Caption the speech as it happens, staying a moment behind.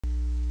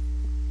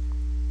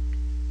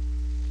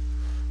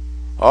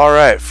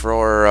Alright,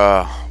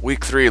 for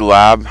week 3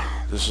 lab,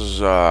 this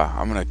is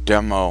I'm going to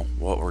demo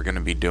what we're going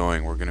to be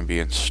doing. We're going to be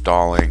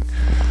installing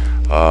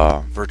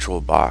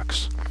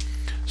VirtualBox.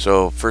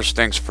 So first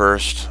things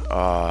first,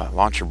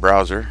 launch your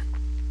browser,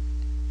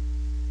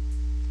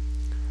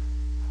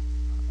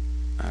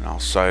 and I'll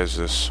size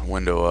this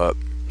window up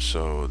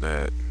so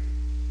that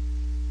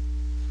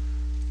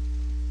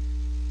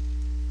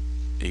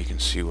you can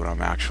see what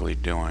I'm actually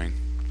doing.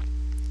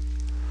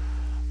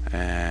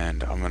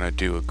 And I'm going to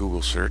do a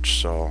Google search,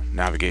 so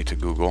navigate to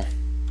Google.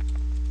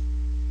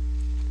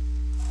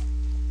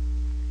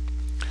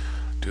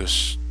 Do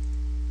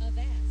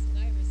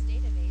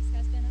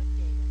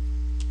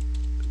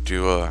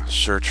a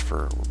search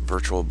for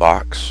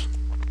VirtualBox.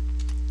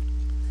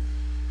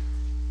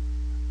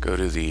 Go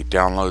to the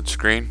download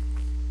screen,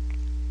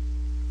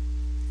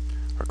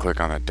 or click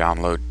on the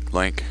download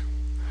link,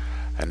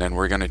 and then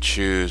we're going to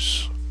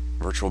choose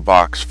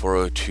VirtualBox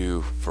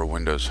 402 for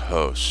Windows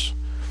hosts.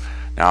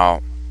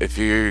 Now, if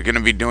you're going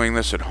to be doing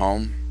this at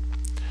home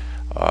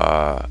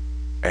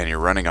and you're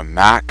running a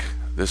Mac,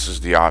 this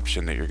is the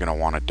option that you're going to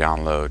want to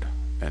download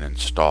and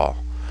install.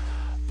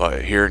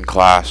 But here in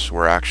class,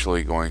 we're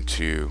actually going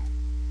to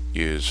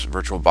use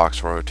VirtualBox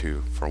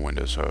 402 for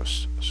Windows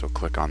hosts. So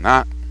click on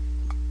that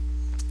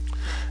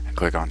and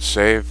click on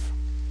Save.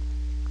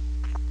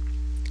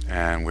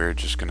 And we're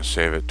just going to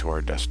save it to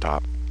our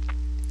desktop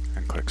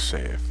and click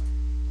Save.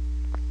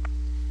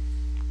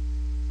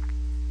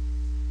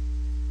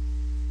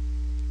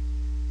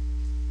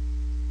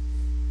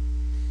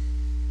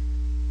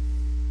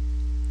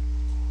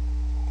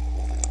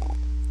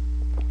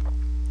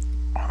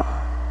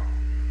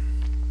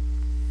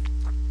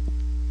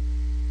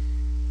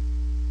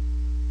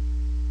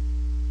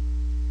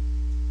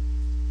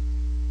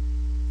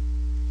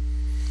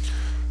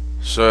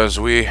 So as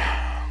we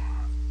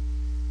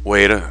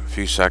wait a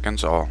few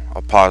seconds, I'll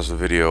pause the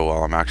video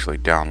while I'm actually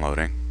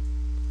downloading,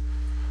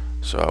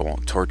 so I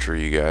won't torture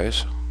you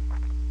guys.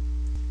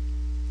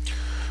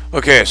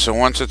 Okay, so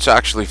once it's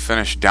actually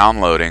finished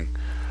downloading,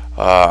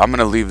 I'm going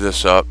to leave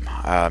this up.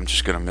 I'm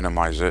just going to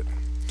minimize it.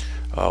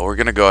 We're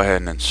going to go ahead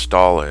and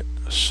install it.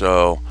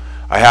 So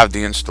I have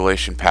the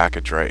installation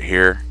package right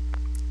here,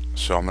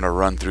 so I'm going to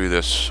run through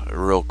this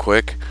real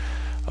quick.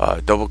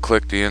 Double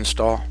click the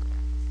install.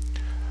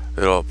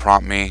 It'll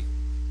prompt me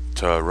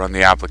to run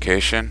the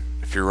application.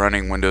 If you're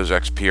running Windows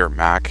XP or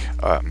Mac,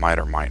 it might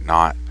or might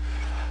not.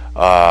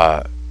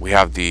 We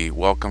have the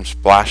welcome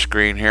splash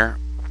screen here.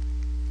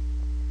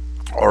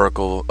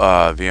 Oracle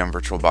VM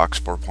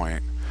VirtualBox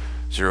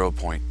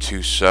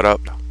 4.0.2 setup.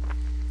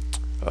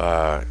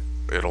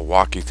 It'll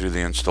walk you through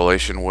the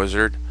installation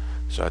wizard.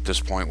 So at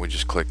this point, we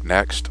just click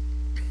Next.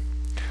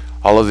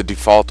 All of the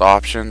default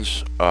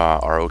options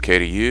are okay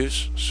to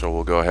use, so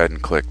we'll go ahead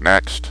and click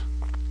Next.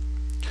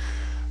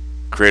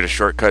 Create a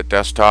shortcut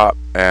desktop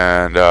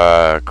and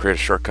create a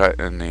shortcut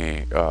in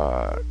the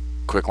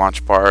quick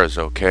launch bar is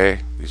okay.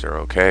 These are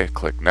okay.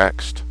 Click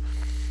Next.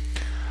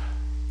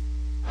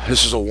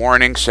 This is a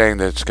warning saying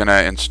that it's going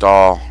to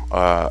install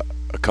a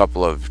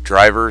couple of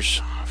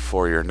drivers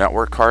for your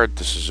network card.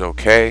 This is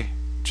okay.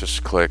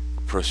 Just click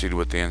Proceed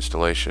with the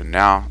installation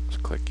now.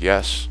 Click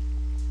Yes.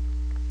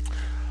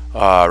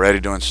 Ready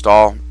to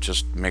install.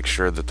 Just make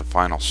sure that the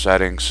final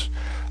settings.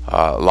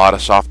 A lot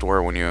of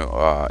software, when you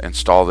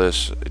install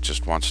this, it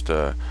just wants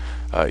to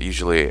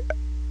usually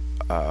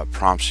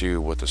prompts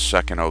you with a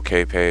second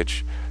OK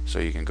page, so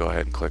you can go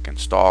ahead and click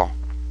Install.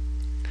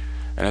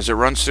 And as it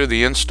runs through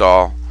the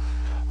install,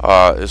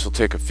 this will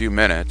take a few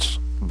minutes,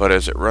 but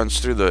as it runs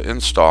through the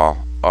install,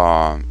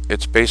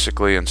 it's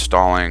basically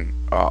installing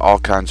all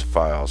kinds of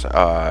files,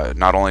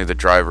 not only the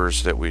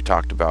drivers that we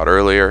talked about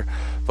earlier,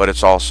 but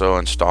it's also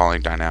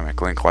installing dynamic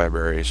link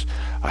libraries,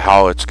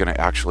 how it's going to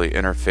actually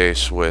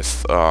interface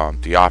with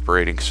the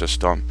operating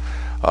system,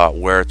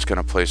 where it's going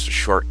to place the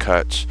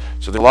shortcuts.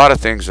 So there are a lot of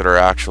things that are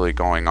actually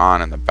going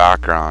on in the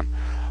background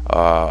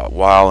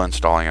while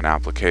installing an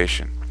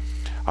application.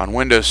 On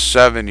Windows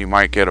 7, you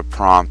might get a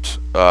prompt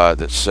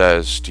that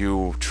says, do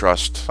you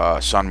trust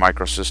Sun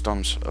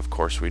Microsystems? Of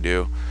course we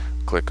do.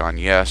 Click on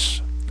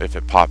Yes if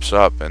it pops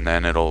up, and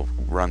then it'll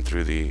run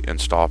through the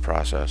install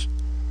process.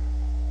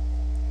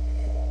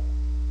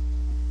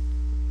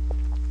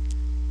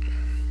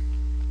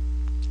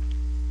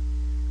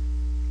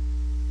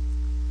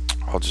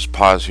 I'll just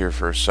pause here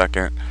for a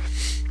second.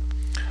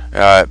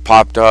 It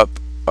popped up.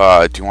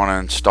 Do you want to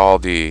install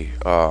the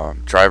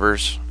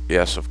drivers?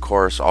 Yes, of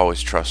course.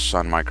 Always trust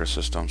Sun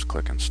Microsystems.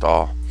 Click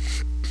Install.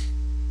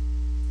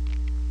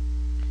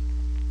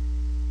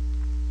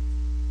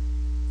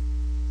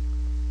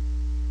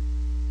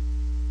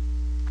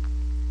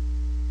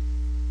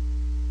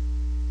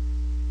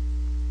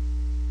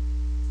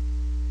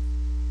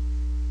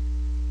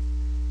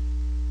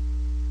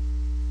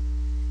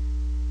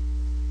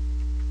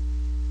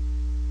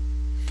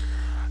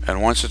 And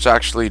once it's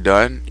actually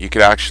done, you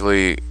could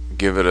actually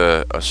give it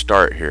a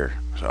start here.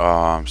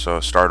 So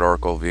start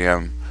Oracle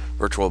VM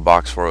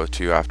VirtualBox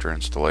 402 after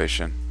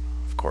installation,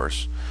 of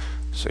course.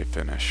 Say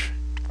finish.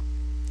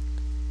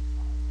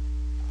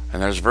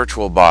 and there's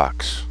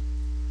VirtualBox.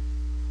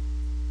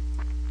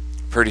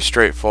 Pretty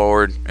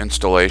straightforward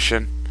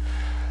installation.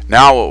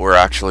 Now what we're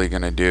actually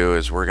going to do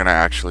is we're going to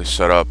actually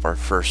set up our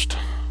first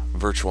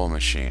virtual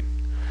machine.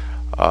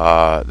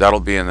 That'll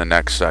be in the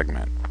next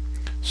segment.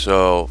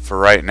 So for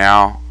right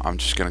now, I'm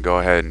just going to go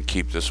ahead and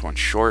keep this one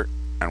short,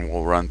 and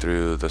we'll run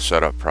through the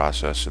setup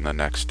process in the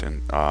next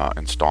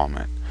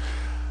installment.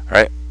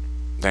 Alright,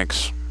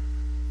 thanks.